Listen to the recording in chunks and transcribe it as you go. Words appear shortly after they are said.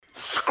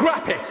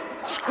Scrap it!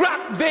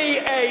 Scrap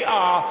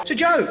VAR! It's a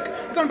joke.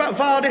 You're going about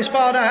VAR this,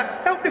 VAR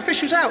that. Help the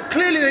officials out.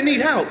 Clearly they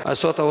need help. I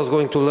thought I was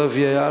going to love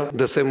VAR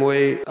the same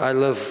way I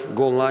love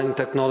goal line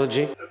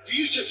technology. A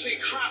beautifully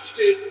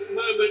crafted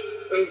moment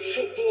of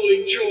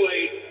footballing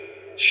joy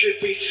should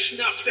be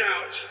snuffed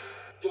out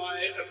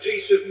by a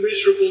piece of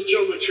miserable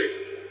geometry.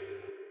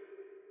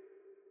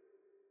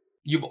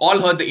 You've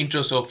all heard the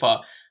intro so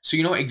far, so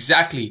you know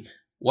exactly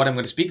what I'm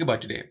going to speak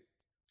about today.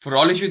 For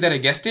all of you that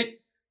have guessed it,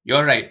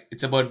 you're right,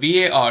 it's about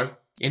VAR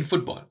in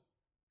football.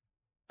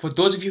 For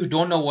those of you who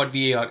don't know what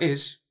VAR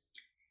is,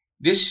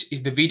 this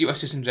is the video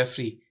assistant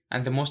referee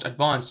and the most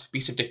advanced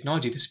piece of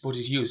technology the sport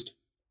is used.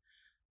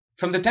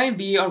 From the time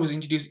VAR was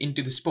introduced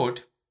into the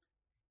sport,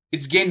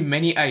 it's gained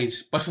many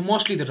eyes, but for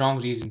mostly the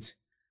wrong reasons.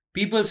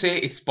 People say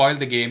it spoiled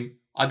the game,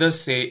 others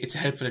say it's a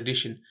helpful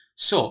addition.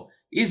 So,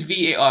 is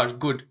VAR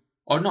good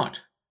or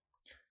not?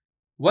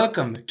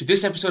 Welcome to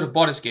this episode of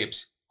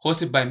Borderscapes,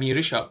 hosted by me,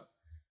 Rishabh,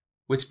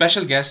 with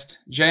special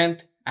guests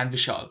Jayant and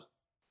Vishal.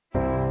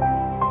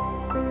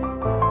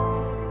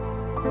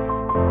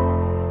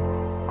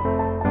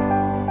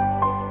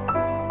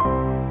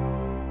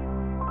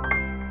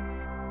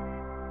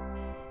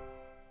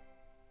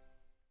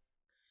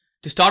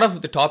 To start off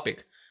with the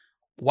topic,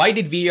 why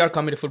did VAR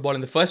come into football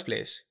in the first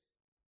place?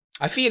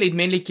 I feel it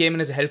mainly came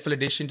in as a helpful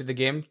addition to the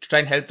game to try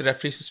and help the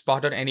referees to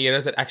spot out any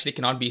errors that actually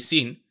cannot be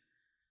seen.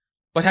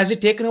 But has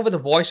it taken over the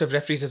voice of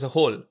referees as a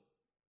whole?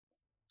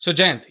 So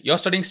Jayant, you're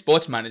studying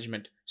sports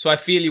management, so I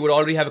feel you would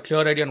already have a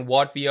clear idea on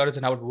what VAR is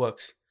and how it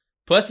works.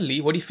 Personally,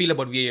 what do you feel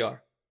about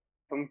VAR?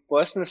 From a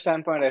personal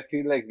standpoint, I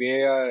feel like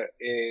VAR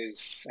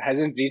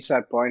hasn't reached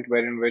that point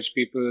in which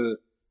people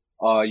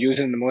use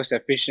it in the most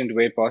efficient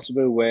way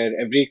possible, where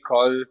every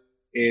call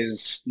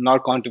is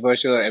not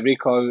controversial or every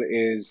call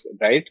is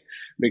right.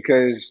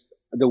 Because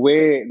the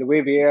way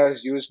VAR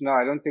is used now,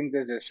 I don't think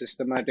there's a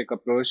systematic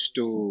approach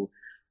to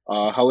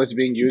how it's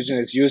being used, and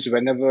it's used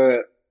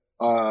whenever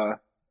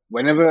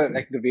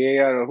like the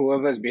VAR or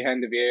whoever is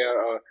behind the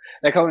VAR, or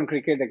like how in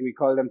cricket, like we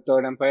call them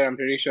third umpire. I'm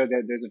pretty sure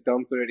that there's a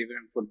term for it even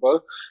in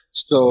football.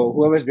 So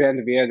whoever's behind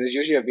the VAR, there's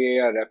usually a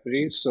VAR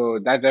referee. So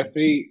that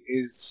referee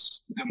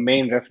is the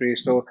main referee.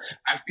 So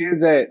I feel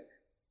that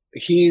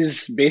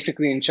he's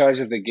basically in charge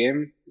of the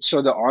game.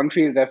 So the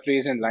on-field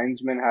referees and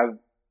linesmen have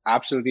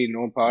absolutely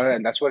no power,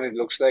 and that's what it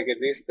looks like, at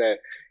least, that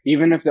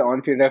even if the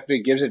on-field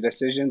referee gives a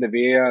decision, the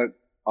VAR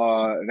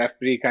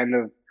referee kind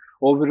of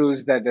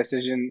overrules that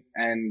decision.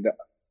 And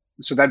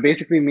so that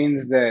basically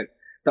means that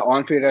the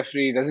on-field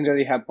referee doesn't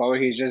really have power.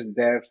 He's just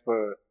there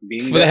for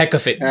being for the heck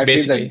of it, and I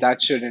basically. feel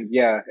that shouldn't.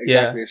 Yeah,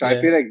 exactly. So Yeah.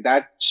 I feel like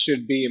that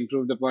should be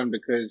improved upon,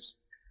 because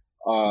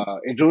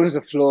it ruins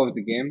the flow of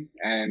the game,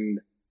 and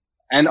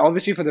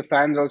obviously for the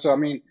fans also. I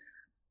mean,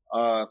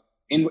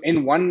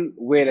 in one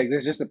way, like,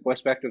 there's just a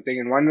perspective thing.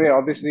 In one way,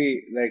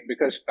 obviously, like,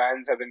 because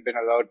fans haven't been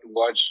allowed to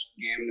watch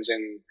games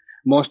in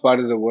most part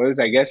of the world,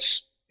 I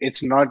guess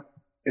it's not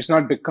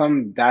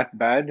become that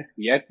bad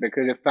yet,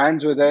 because if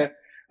fans were there,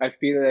 I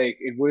feel like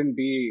it wouldn't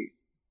be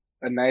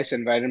a nice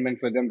environment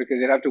for them, because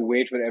they'd have to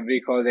wait for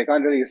every call. They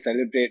can't really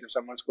celebrate if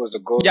someone scores a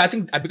goal. Yeah, I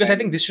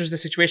think this was the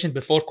situation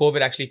before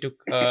COVID actually took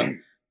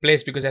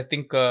place, because I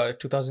think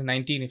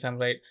 2019, if I'm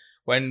right,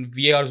 when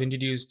VAR was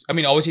introduced. I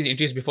mean, obviously it's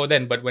introduced before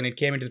then, but when it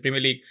came into the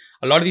Premier League,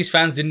 a lot of these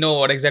fans didn't know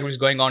what exactly was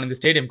going on in the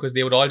stadium, because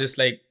they were all just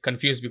like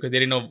confused because they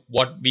didn't know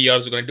what VAR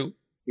was going to do.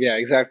 Yeah,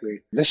 exactly.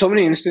 There's so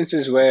many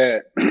instances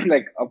where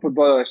like a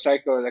footballer or a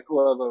striker, like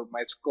whoever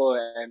might score,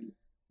 and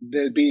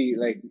there'll be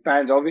like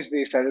fans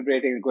obviously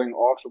celebrating and going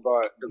off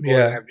about the goal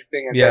and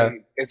everything, and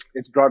then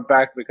it's brought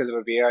back because of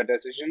a VAR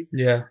decision.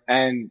 Yeah.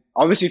 And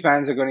obviously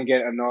fans are going to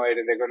get annoyed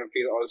and they're going to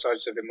feel all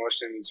sorts of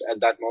emotions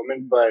at that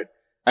moment. But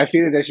I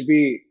feel there should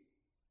be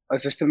a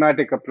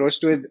systematic approach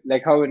to it,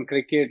 like how in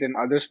cricket and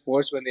other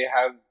sports, when they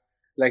have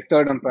like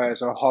third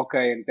umpires, or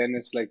Hawkeye and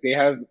tennis, like they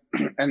have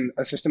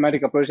a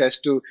systematic approach as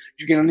to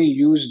you can only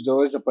use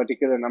those a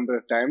particular number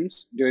of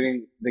times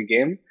during the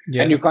game,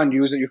 and you can't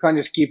use it. You can't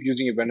just keep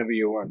using it whenever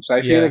you want. So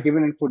I feel like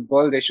even in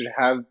football, they should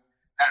have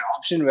an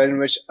option in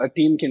which a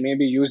team can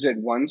maybe use it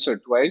once or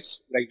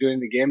twice, like during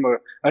the game,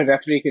 or a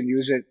referee can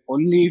use it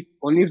only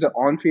if the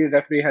on-field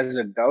referee has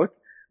a doubt,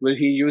 will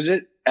he use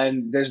it,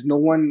 and there's no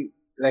one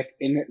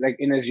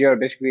in his ear,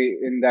 basically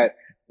in that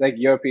like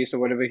earpiece or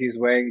whatever he's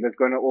wearing, that's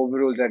going to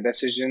overrule that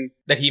decision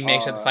that he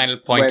makes at the final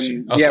point.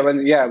 When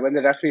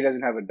the referee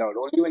doesn't have a doubt.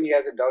 Only when he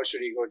has a doubt should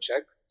he go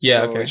check.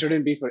 It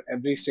shouldn't be for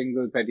every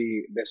single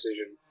petty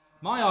decision.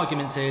 My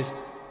argument is,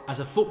 as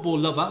a football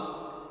lover,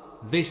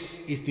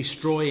 this is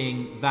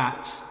destroying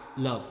that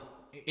love.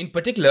 In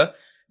particular,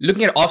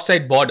 looking at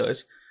offside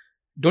borders,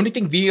 don't you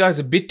think VAR is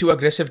a bit too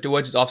aggressive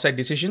towards its offside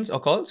decisions or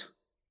calls?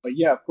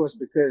 Yeah, of course,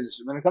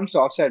 because when it comes to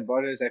offside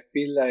borders, I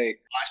feel like,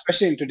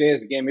 especially in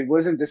today's game, it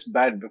wasn't this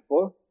bad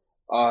before.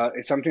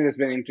 It's something that's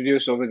been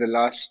introduced over the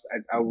last,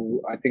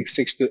 I think,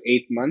 6 to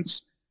 8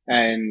 months.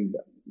 And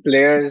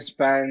players,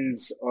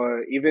 fans,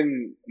 or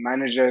even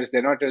managers,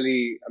 they're not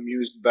really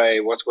amused by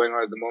what's going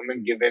on at the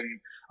moment,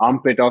 given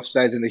armpit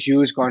offsides and the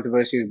huge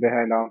controversies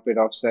behind armpit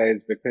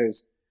offsides,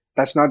 because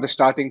that's not the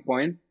starting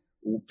point.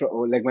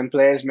 like when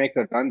players make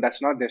a run,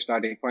 that's not their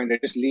starting point. They're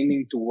just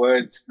leaning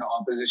towards the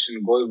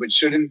opposition goal, which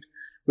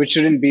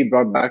shouldn't be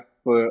brought back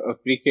for a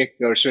free kick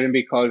or shouldn't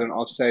be called an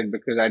offside,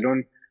 because I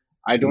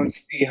don't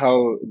see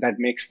how that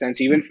makes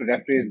sense even for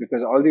referees,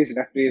 because all these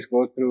referees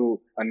go through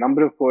a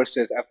number of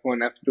courses, F1,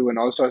 F2, and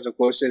all sorts of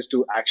courses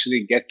to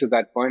actually get to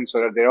that point, so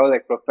that they're all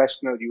like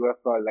professional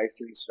UEFA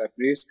licensed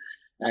referees.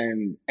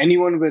 And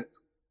anyone with,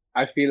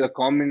 I feel, a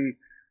common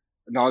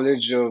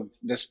knowledge of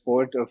the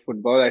sport of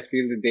football, I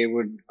feel that they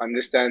would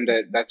understand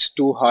that that's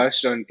too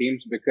harsh on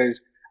teams,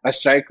 because a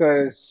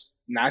striker's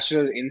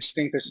natural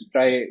instinct is to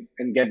try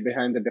and get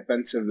behind the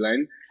defensive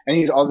line. And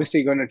he's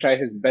obviously going to try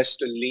his best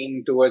to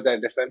lean towards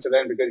that defensive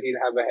line because he'll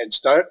have a head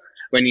start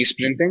when he's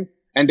sprinting.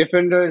 And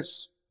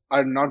defenders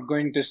are not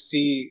going to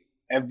see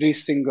every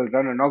single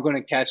run, or not going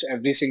to catch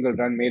every single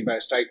run made by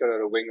a striker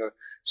or a winger.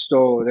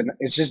 So then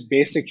it's just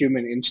basic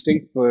human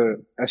instinct for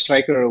a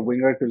striker or a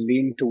winger to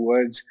lean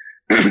towards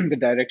the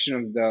direction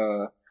of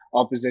the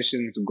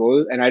opposition's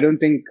goal. And I don't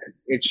think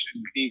it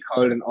should be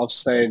called an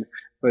offside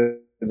for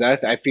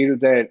that. I feel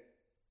that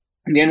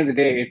at the end of the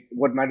day,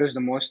 what matters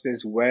the most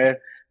is where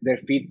their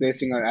feet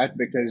placing are at,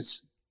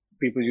 because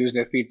people use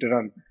their feet to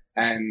run.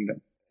 And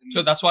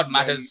so that's what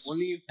matters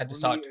at the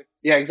start.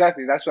 Yeah,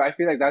 exactly. That's why I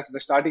feel like that's the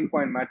starting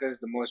point matters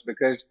the most,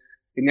 because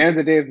in the end of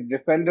the day, if the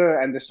defender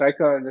and the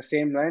striker are on the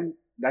same line,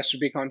 that should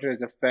be counted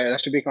as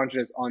that should be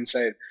counted as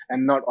onside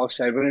and not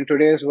offside. But in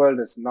today's world,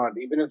 it's not.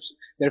 Even if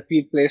their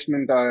feet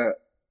placement are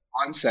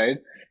onside,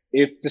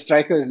 if the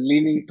striker is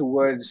leaning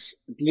towards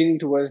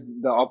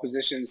the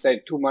opposition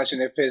side too much,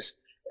 and if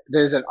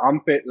there's an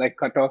armpit like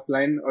cutoff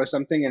line or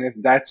something, and if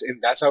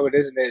that's how it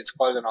is, then it's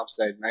called an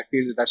offside. And I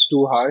feel that that's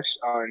too harsh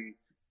on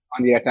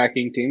the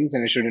attacking teams,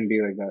 and it shouldn't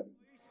be like that.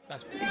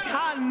 His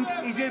hand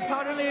is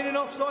apparently in an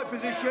offside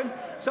position,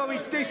 so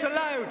it's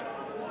disallowed.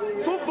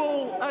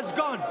 Football has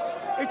gone.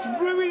 It's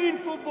ruining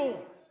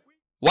football.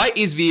 Why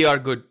is VAR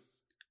good?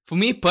 For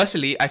me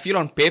personally, I feel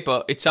on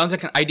paper, it sounds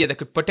like an idea that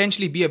could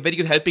potentially be a very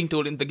good helping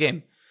tool in the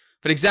game.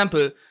 For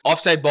example,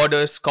 offside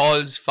borders,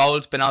 calls,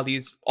 fouls,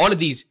 penalties, all of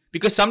these.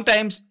 Because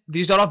sometimes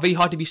these are not very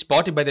hard to be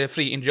spotted by the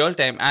referee in real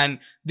time, and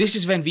this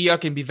is when VAR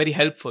can be very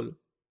helpful.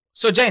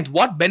 So Jayant,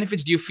 what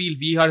benefits do you feel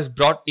VAR has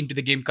brought into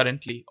the game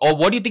currently? Or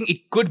what do you think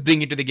it could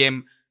bring into the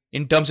game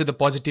in terms of the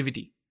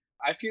positivity?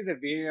 I feel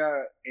that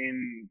VAR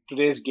in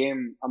today's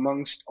game,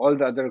 amongst all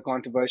the other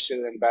controversial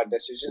and bad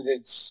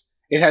decisions,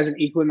 it has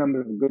an equal number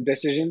of good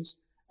decisions,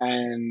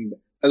 and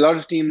a lot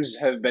of teams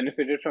have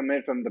benefited from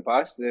it from the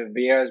past. The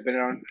VAR has been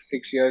around for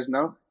 6 years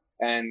now,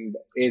 and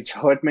it's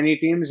hurt many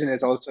teams, and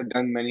it's also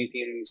done many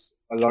teams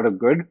a lot of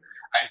good.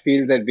 I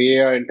feel that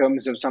VAR, in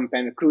terms of some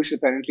kind of crucial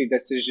penalty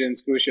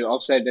decisions, crucial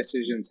offside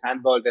decisions,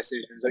 handball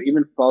decisions, or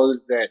even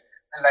fouls that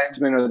the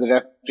linesman or the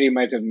referee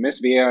might have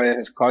missed, VAR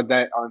has caught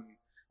that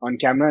on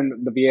camera,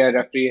 and the VAR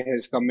referee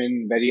has come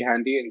in very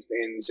handy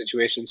in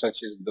situations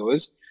such as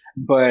those.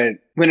 But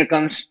when it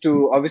comes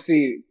to,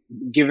 obviously,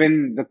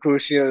 given the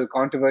crucial,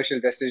 controversial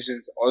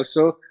decisions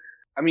also,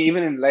 I mean,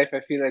 even in life,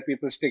 I feel like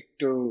people stick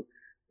to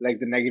like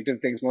the negative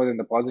things more than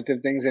the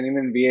positive things. And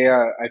even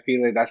VAR, I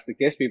feel like that's the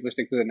case. People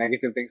stick to the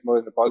negative things more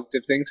than the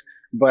positive things.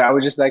 But I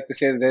would just like to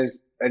say that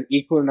there's an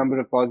equal number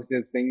of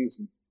positive things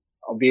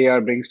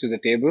VAR brings to the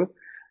table.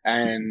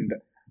 And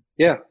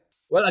yeah.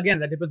 Well, again,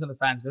 that depends on the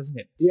fans, doesn't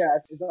it? Yeah,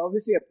 it's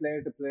obviously a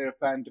player-to-player,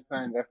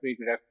 fan-to-fan,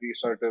 referee-to-referee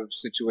sort of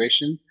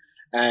situation.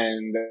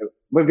 And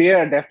but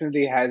VAR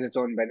definitely has its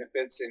own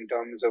benefits in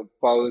terms of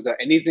fouls or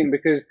anything,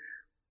 because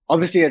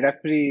obviously a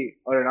referee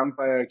or an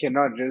umpire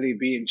cannot really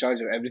be in charge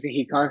of everything.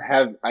 He can't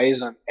have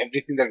eyes on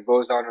everything that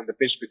goes on the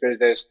pitch, because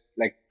there's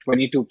like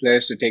 22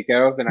 players to take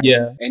care of, and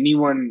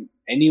anyone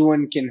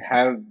can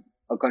have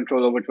a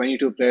control over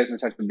 22 players in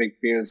such a big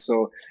field.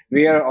 So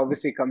VAR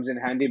obviously comes in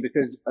handy,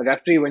 because a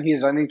referee, when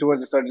he's running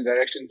towards a certain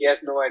direction, he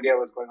has no idea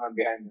what's going on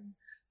behind him.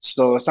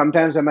 So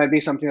sometimes there might be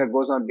something that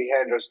goes on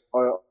behind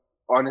or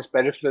on his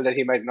peripheral that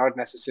he might not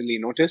necessarily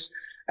notice,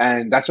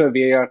 and that's where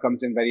VAR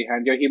comes in very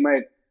handy. Or he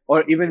might,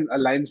 or even a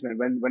linesman,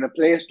 when a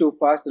play is too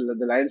fast, the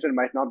linesman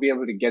might not be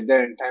able to get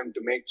there in time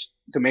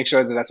to make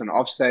sure that that's an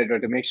offside, or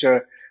to make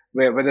sure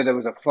whether there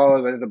was a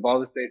foul, whether the ball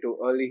was played too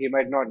early. He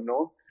might not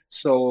know.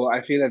 So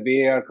I feel that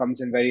VAR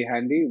comes in very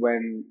handy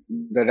when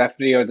the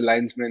referee or the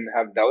linesman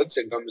have doubts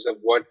in terms of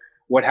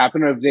what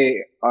happened, or if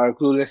they are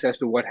clueless as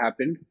to what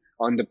happened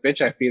on the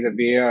pitch. I feel that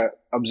VAR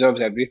observes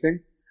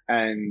everything,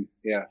 and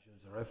yeah.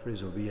 The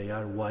referees or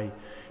VAR, why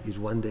is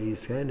one day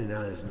is hand and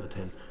another is not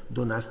hand?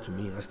 Don't ask to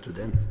me, ask to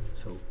them.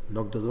 So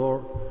knock the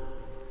door,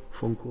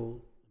 phone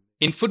call.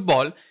 In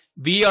football,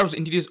 VAR was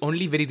introduced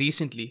only very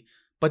recently,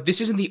 but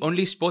this isn't the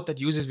only sport that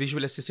uses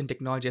visual assistant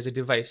technology as a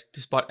device to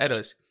spot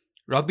errors.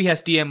 Rugby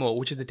has TMO,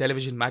 which is the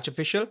television match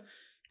official.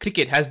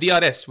 Cricket has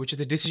DRS, which is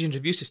the decision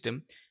review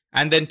system.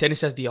 And then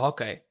tennis has the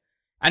Hawkeye.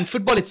 And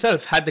football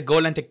itself had the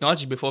goal line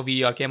technology before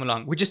VAR came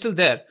along, which is still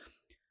there.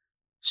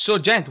 So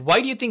Jayant,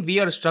 why do you think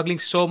VAR is struggling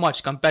so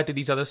much compared to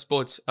these other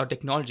sports or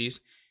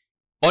technologies?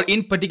 Or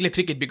in particular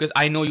cricket, because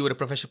I know you were a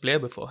professional player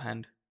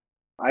beforehand.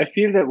 I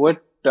feel that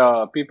what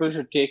people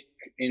should take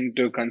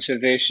into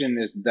consideration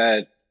is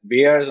that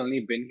VAR has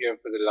only been here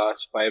for the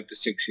last 5 to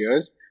 6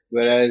 years,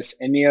 whereas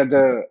any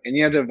other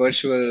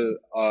virtual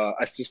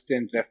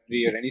assistant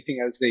referee or anything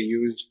else they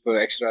use for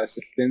extra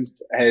assistance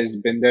has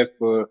been there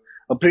for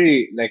a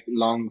pretty like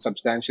long,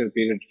 substantial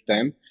period of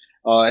time.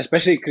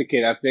 Especially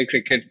cricket. I played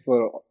cricket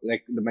for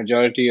like the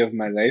majority of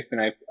my life,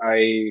 and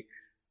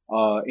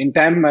in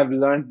time I've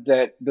learned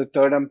that the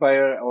third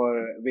umpire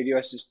or video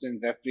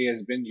assistant referee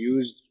has been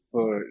used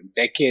for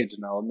decades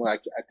now.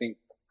 I think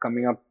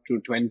coming up to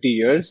 20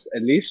 years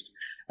at least.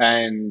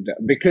 And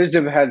because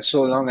they've had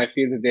so long, I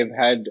feel that they've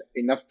had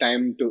enough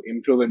time to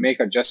improve and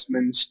make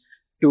adjustments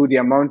to the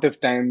amount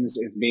of times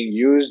it's being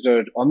used,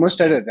 or almost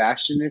try to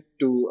ration it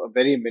to a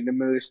very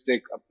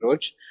minimalistic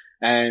approach.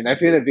 And I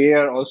feel that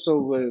VAR also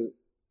will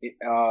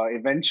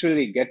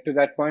eventually get to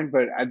that point.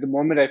 But at the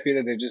moment, I feel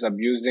that they're just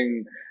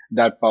abusing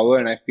that power.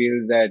 And I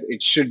feel that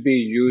it should be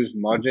used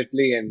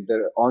moderately, and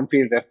the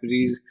on-field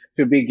referees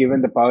should be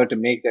given the power to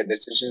make their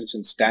decisions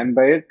and stand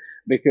by it.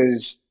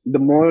 Because the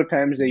more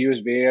times they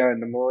use VAR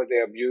and the more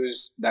they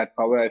abuse that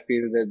power, I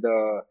feel that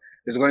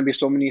there's going to be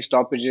so many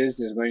stoppages.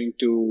 It's going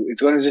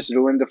to just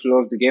ruin the flow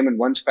of the game. And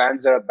once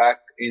fans are back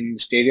in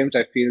stadiums,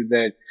 I feel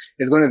that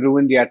it's going to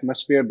ruin the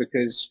atmosphere,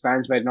 because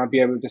fans might not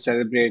be able to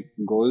celebrate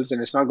goals, and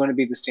it's not going to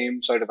be the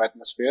same sort of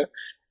atmosphere.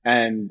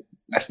 And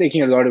that's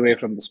taking a lot away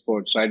from the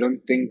sport. So I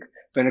don't think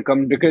when it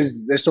comes,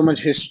 because there's so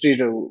much history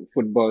to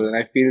football, and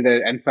I feel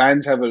that, and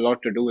fans have a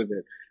lot to do with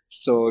it.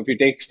 So if you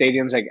take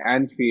stadiums like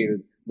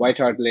Anfield, White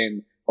Hart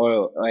Lane,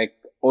 or like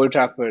Old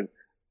Trafford,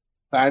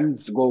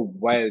 fans go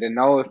wild. And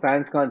now if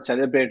fans can't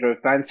celebrate, or if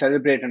fans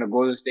celebrate and a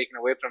goal is taken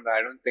away from them,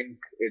 I don't think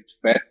it's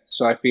fair.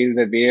 So I feel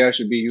that VAR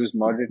should be used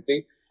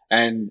moderately,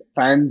 and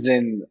fans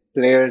and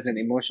players and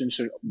emotions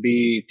should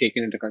be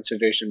taken into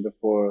consideration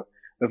before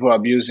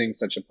abusing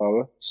such a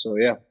power. So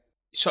yeah.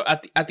 So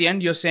at the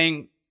end, you're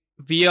saying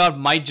VR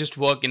might just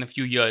work in a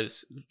few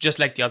years, just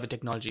like the other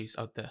technologies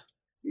out there.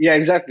 Yeah,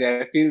 exactly.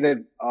 I feel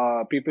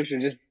that people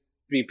should just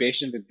be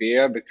patient with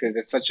VR, because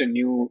it's such a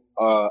new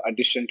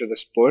addition to the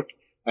sport.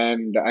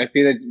 And I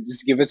feel that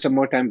just give it some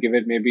more time, give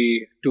it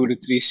maybe 2 to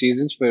 3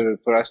 seasons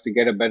for us to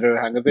get a better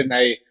hang of it. And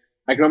I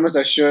can almost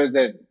assure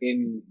that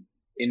in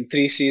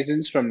 3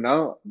 seasons from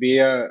now,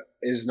 VR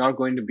is not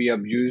going to be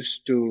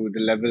abused to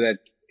the level that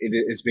it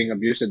is being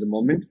abused at the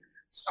moment.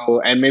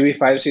 So, and maybe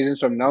 5 seasons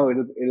from now,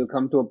 it'll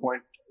come to a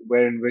point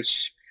in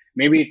which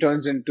maybe it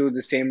turns into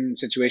the same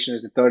situation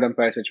as the third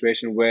umpire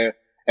situation, where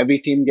every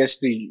team gets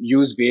to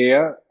use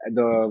VAR,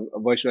 the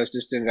virtual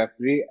assistant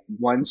referee,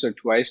 once or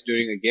twice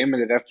during a game,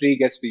 and the referee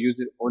gets to use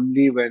it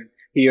only when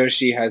he or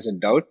she has a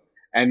doubt,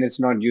 and it's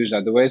not used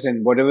otherwise.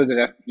 And whatever the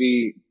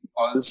referee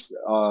calls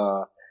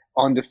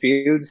on the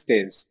field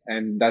stays,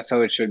 and that's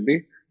how it should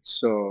be.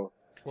 So.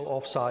 Well,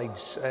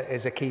 offsides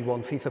is a key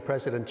one. FIFA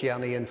President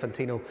Gianni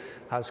Infantino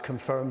has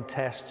confirmed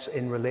tests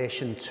in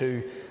relation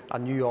to a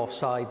new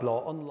offside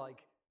law.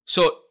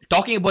 So,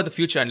 talking about the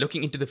future and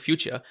looking into the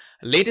future,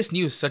 latest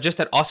news suggests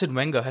that Arsene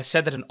Wenger has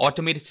said that an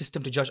automated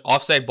system to judge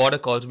offside border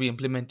calls will be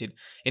implemented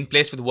in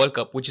place for the World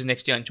Cup, which is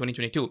next year in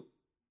 2022.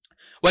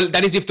 Well,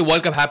 that is if the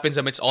World Cup happens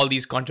amidst all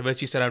these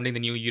controversies surrounding the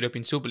new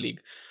European Super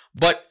League.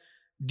 But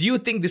do you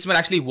think this might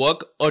actually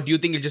work, or do you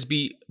think it'll just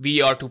be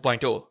VAR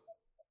 2.0?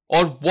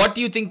 Or what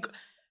do you think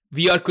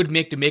VR could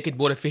make to make it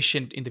more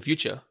efficient in the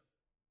future?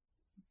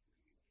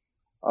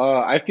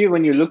 I feel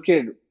when you look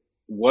at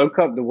World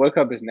Cup, the World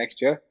Cup is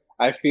next year.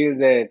 I feel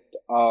that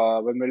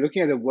when we're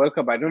looking at the World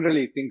Cup, I don't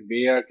really think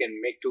VAR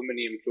can make too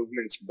many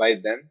improvements by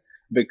then,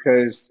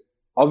 because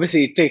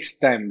obviously it takes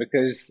time,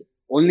 because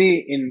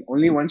only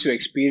once you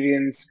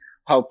experience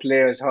how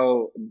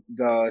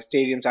the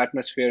stadium's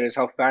atmosphere is,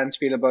 how fans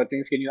feel about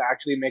things, can you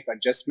actually make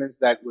adjustments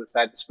that will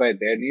satisfy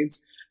their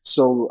needs.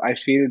 So I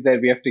feel that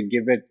we have to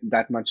give it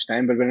that much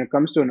time. But when it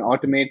comes to an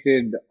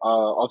automated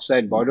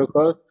offside border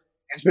call,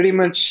 it's pretty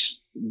much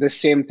the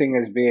same thing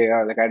as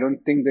VAR. Like, I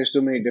don't think there's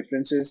too many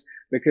differences,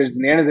 because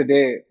in the end of the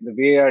day, the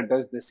VAR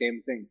does the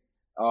same thing.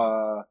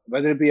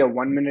 Whether it be a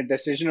 1 minute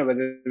decision or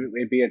whether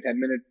it be a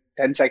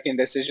 10-second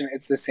decision,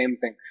 it's the same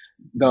thing.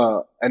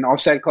 An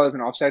offside call is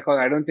an offside call.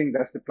 I don't think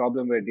that's the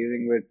problem we're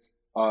dealing with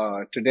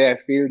today. I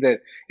feel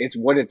that it's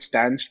what it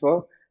stands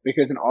for,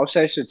 because an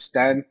offside should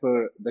stand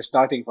for the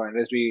starting point,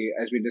 as we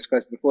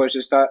discussed before. It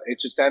should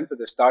stand for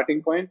the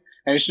starting point,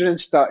 and it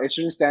shouldn't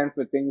stand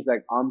for things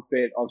like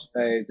armpit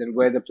offsides and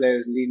where the player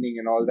is leaning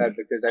and all that,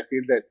 because I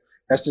feel that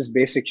that's just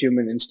basic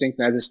human instinct.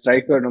 And as a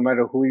striker, no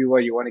matter who you are,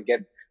 you want to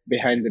get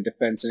behind the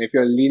defense, and if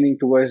you're leaning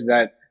towards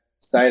that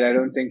side, I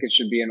don't think it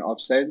should be an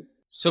offside.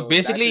 So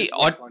basically,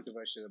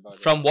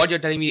 from what you're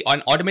telling me,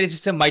 an automated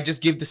system might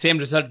just give the same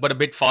result but a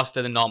bit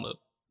faster than normal.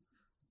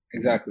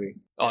 Exactly.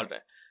 All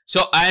right.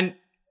 So, and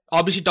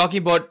obviously talking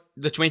about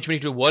the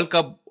 2022 World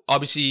Cup,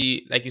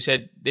 obviously, like you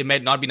said, there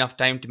might not be enough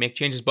time to make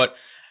changes, but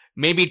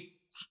maybe,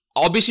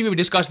 obviously we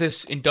discussed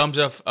this in terms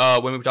of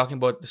when we were talking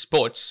about the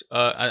sports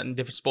and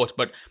different sports,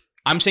 but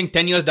I'm saying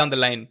 10 years down the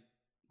line,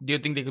 do you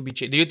think there could be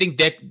change? Do you think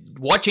that,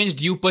 what change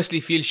do you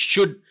personally feel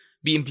should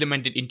be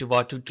implemented into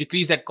VAR to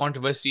decrease that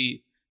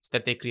controversy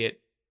that they create?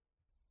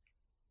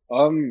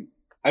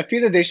 I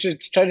feel that they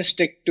should try to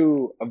stick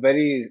to a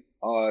very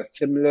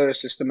similar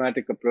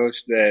systematic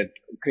approach that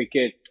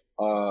cricket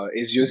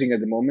is using at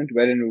the moment,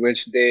 wherein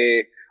which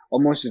they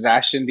almost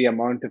ration the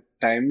amount of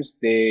times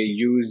they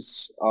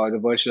use the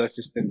virtual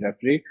assistant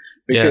referee,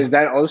 because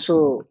that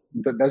also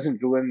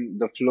doesn't ruin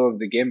the flow of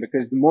the game.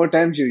 Because the more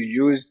times you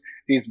use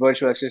these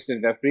virtual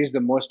assistant referees, the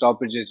more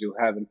stoppages you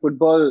have. And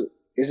football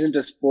isn't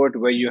a sport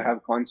where you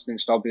have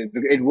constant stoppages.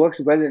 It works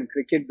well in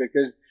cricket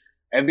because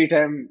every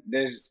time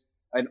there's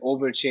an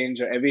over change,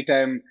 or every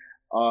time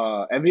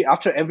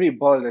after every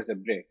ball there's a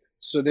break,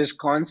 so there's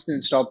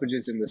constant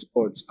stoppages in the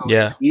sport. So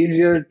it's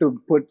easier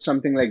to put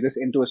something like this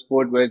into a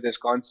sport where there's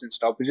constant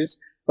stoppages.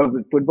 But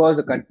with football, is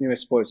a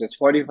continuous sport, so it's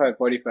 45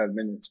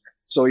 minutes,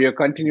 so you're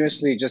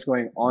continuously just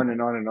going on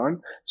and on and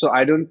on. So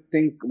I don't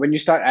think when you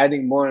start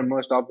adding more and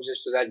more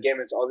stoppages to that game,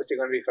 it's obviously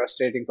going to be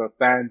frustrating for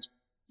fans,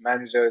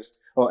 managers,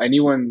 or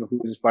anyone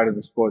who is part of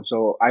the sport.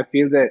 So I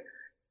feel that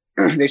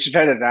they should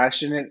try to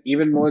ration it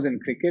even more than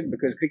cricket,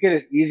 because cricket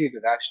is easy to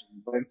ration.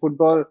 But in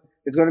football,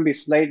 it's going to be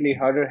slightly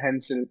harder,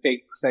 hence it'll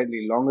take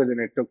slightly longer than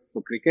it took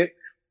for cricket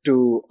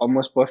to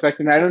almost perfect.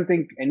 And I don't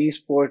think any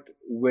sport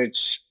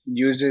which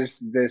uses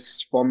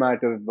this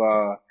format of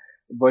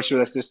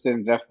virtual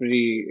assistant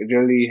referee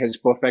really has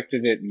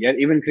perfected it yet.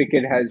 Even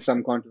cricket has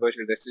some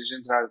controversial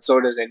decisions, and so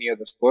does any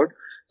other sport.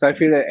 So I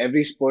feel that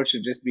every sport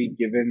should just be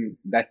given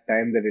that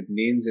time that it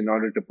needs in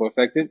order to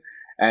perfect it.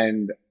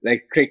 And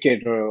like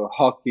cricket or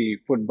hockey,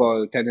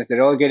 football, tennis,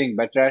 they're all getting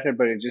better at it,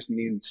 but it just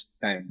needs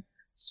time.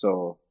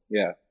 So,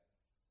 yeah.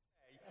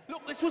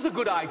 Look, this was a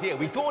good idea.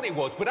 We thought it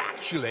was, but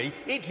actually,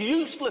 it's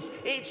useless.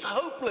 It's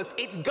hopeless.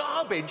 It's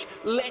garbage.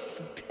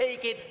 Let's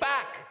take it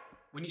back.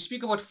 When you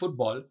speak about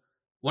football,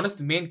 one of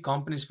the main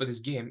components for this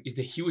game is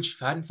the huge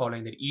fan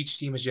following that each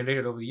team has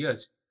generated over the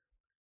years.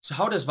 So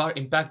how does VAR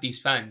impact these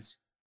fans?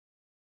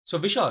 So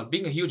Vishal,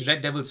 being a huge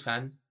Red Devils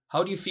fan,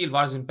 how do you feel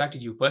VAR has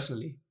impacted you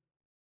personally?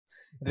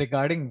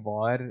 Regarding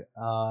VAR,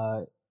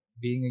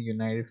 being a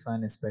United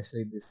fan,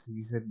 especially this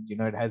season,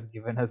 it has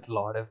given us a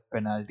lot of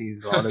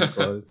penalties, a lot of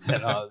goals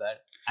and all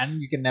that.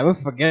 And you can never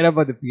forget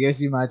about the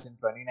PSG match in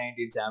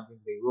 2019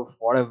 Champions League. Oof,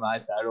 what a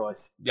match that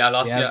was. Yeah,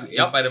 last year.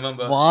 Yep, I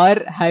remember.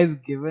 VAR has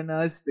given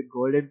us the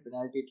golden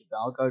penalty to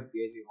knock out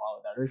PSG.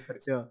 Wow, that was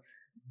such a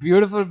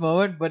beautiful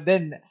moment. But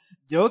then,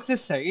 jokes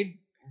aside,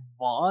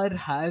 VAR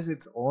has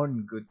its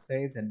own good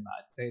sides and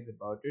bad sides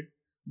about it.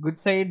 Good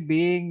side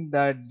being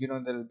that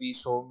there will be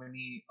so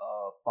many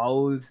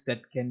fouls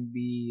that can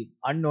be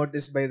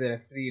unnoticed by the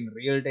referee in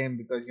real time,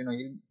 because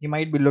he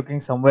might be looking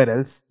somewhere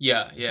else.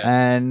 Yeah.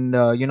 And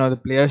the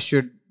players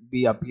should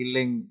be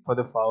appealing for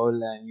the foul,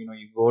 and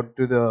you go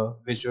to the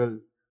visual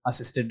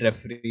assistant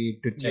referee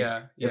to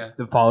check if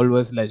the foul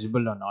was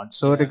legible or not.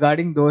 So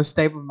regarding those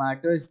type of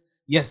matters,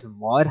 yes,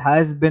 VAR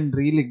has been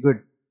really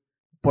good.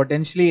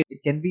 Potentially,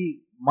 it can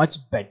be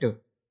much better.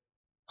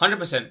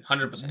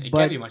 100%. It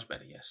can be much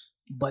better, yes.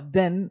 But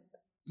then,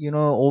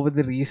 over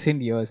the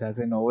recent years, as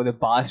in over the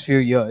past few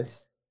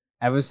years,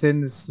 ever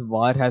since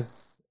VAR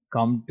has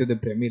come to the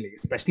Premier League,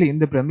 especially in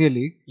the Premier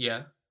League,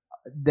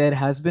 there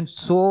has been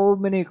so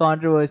many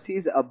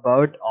controversies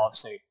about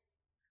offside.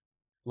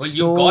 Well,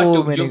 you've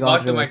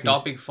got to my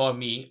topic for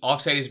me.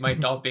 Offside is my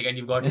topic, and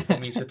you've got it for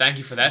me, so thank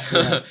you for that.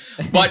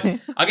 But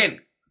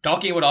again,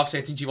 talking about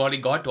offside, since you've already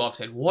got to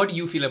offside, what do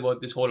you feel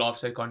about this whole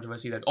offside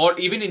controversy? Or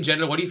even in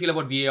general, what do you feel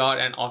about VAR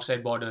and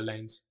offside border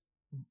lines?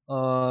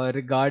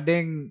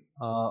 Regarding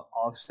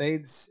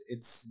offsides,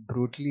 it's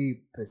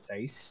brutally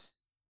precise,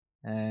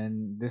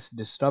 and this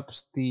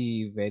disrupts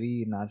the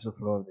very natural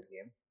flow of the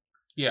game.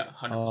 Yeah,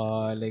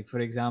 100%. Like for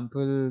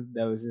example,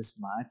 there was this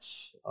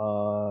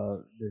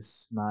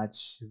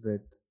match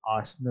with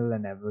Arsenal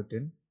and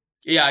Everton.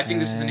 Yeah, I think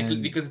this is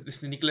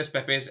the Nicolas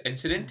Pepe's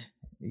incident.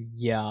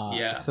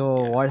 Yeah.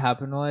 So what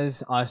happened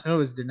was Arsenal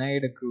was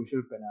denied a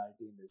crucial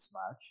penalty in this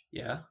match.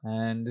 Yeah.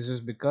 And this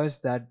was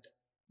because that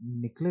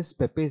Nicolas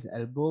Pepe's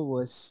elbow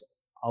was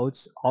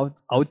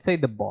outside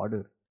the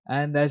border,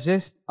 and that's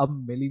just a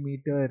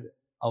millimeter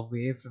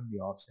away from the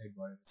offside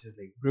border, which is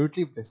like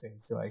brutally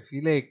precise. So I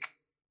feel like,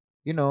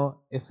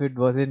 if it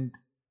wasn't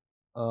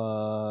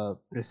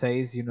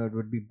precise, it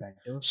would be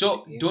better.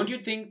 So don't you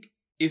think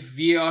if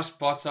VAR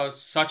spots out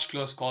such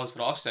close calls for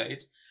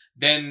offsides,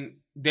 then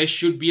there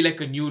should be like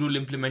a new rule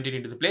implemented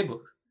into the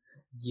playbook?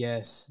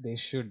 Yes, they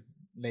should.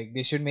 Like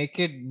they should make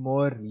it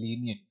more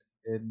lenient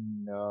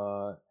in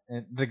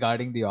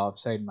regarding the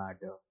offside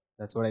matter.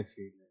 That's what I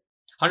feel.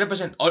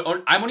 100%.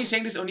 Or I'm only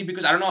saying this only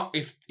because I don't know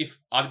if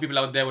other people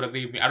out there would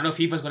agree with me. I don't know if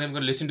FIFA's going to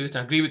listen to this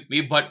and agree with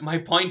me. But my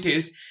point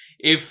is,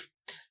 if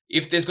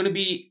there's going to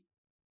be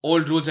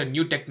old rules and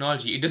new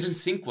technology, it doesn't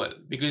sync well,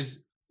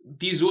 because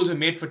these rules are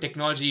made for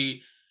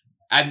technology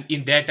and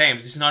in their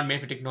times. This is not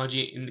made for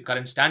technology in the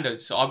current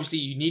standards. So obviously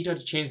you need to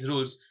change the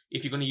rules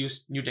if you're going to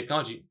use new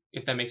technology,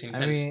 if that makes any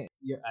sense. I mean,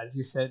 as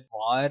you said,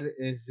 VAR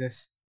is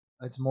just,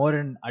 it's more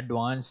an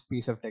advanced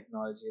piece of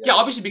technology. Yeah,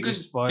 obviously,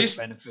 because this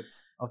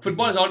benefits of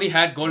football has already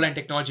had goal line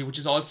technology, which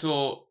is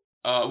also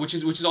which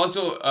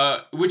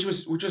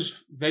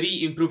was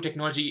very improved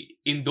technology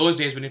in those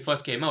days when it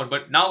first came out.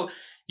 But now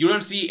you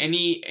don't see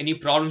any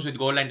problems with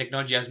goal line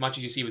technology as much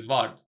as you see with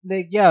VAR.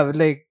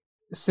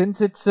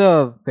 Since it's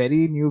a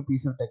very new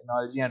piece of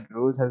technology and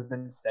rules has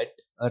been set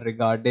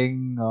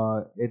regarding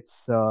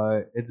its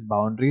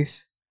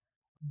boundaries,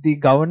 the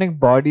governing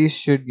bodies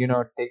should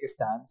take a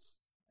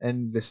stance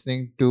in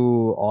listening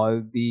to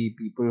all the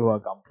people who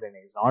are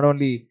complaining. It's not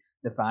only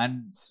the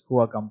fans who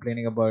are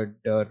complaining about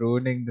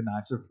ruining the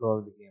natural flow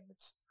of the game.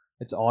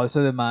 It's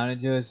also the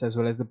managers as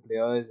well as the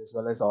players as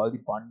well as all the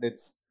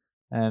pundits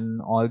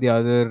and all the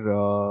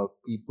other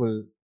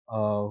people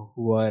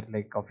who are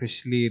like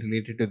officially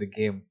related to the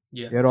game.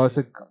 Yeah. They're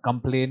also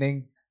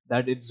complaining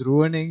that it's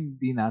ruining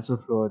the natural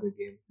flow of the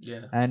game.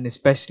 Yeah. And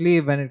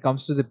especially when it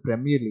comes to the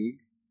Premier League,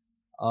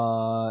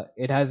 I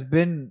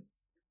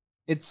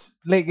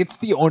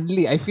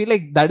feel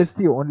like that is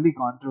the only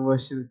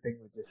controversial thing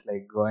which is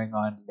like going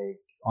on like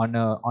on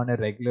a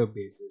regular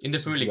basis In the which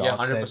is Premier League, the yeah,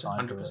 offside 100%,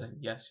 controversy.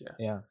 yes, yeah.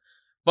 Yeah.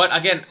 But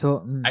again,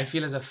 So I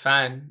feel as a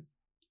fan,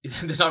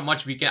 there's not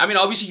much we can. I mean,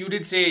 obviously, you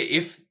did say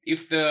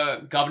if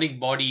the governing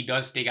body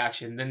does take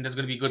action, then that's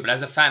going to be good. But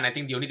as a fan, I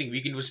think the only thing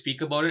we can do is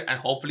speak about it, and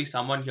hopefully,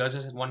 someone hears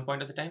us at one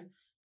point of the time.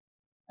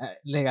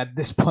 like at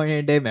this point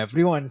in time,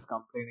 everyone is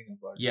complaining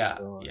about Yeah, it.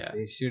 So yeah.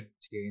 they should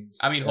change.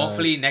 I mean,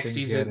 hopefully, next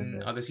things here and season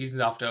there. or the seasons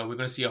after, we're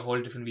going to see a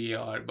whole different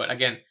VAR. But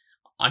again,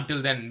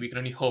 until then, we can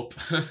only hope.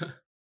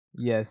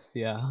 Yes,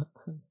 yeah.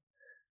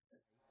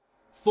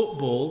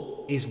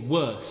 Football is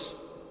worse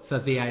for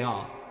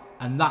VAR,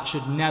 and that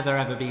should never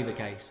ever be the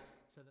case.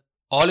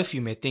 All of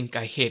you may think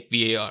I hate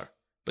VAR,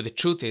 but the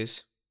truth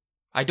is,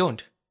 I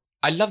don't.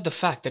 I love the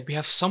fact that we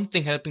have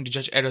something helping to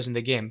judge errors in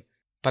the game,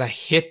 but I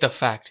hate the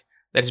fact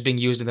that it's being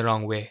used in the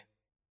wrong way.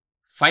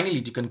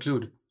 Finally, to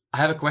conclude, I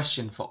have a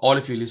question for all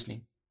of you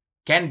listening.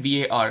 Can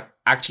VAR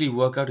actually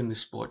work out in this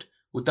sport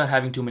without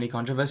having too many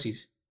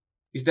controversies?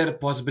 Is there a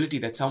possibility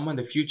that somewhere in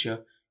the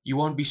future, you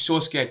won't be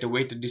so scared to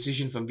wait a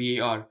decision from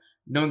VAR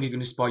knowing it's going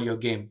to spoil your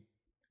game?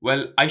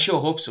 Well, I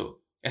sure hope so,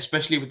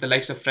 especially with the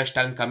likes of fresh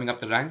talent coming up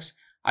the ranks.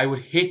 I would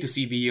hate to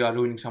see VAR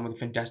ruining some of the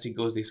fantastic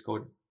goals they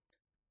scored.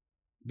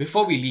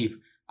 Before we leave,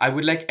 I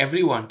would like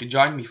everyone to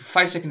join me for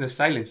 5 seconds of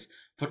silence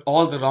for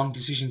all the wrong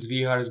decisions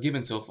VAR has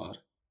given so far.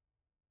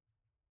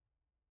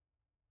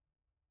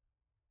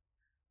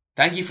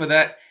 Thank you for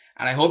that,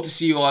 and I hope to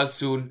see you all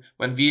soon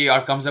when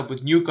VAR comes up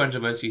with new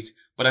controversies.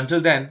 But until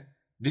then,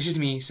 this is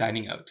me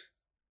signing out.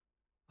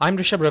 I'm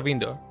Rishabh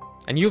Ravinder,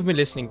 and you've been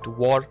listening to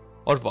War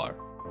or VAR,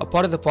 a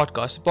part of the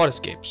podcast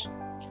Podescapes.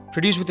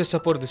 Produced with the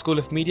support of the School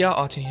of Media,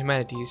 Arts and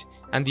Humanities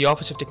and the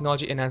Office of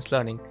Technology Enhanced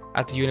Learning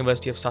at the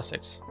University of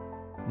Sussex.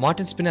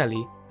 Martin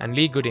Spinelli and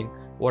Lee Gooding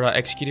were our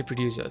executive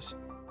producers.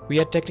 We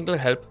had technical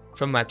help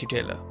from Matthew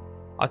Taylor.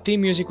 Our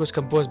theme music was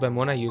composed by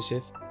Mona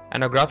Yusuf,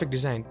 and our graphic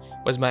design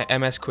was by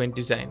MS Quint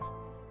Design.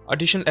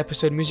 Additional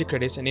episode music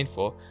credits and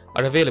info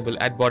are available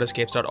at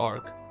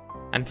borderscapes.org.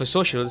 And for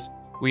socials,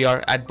 we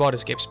are at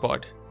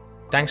borderscapespod.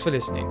 Thanks for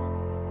listening.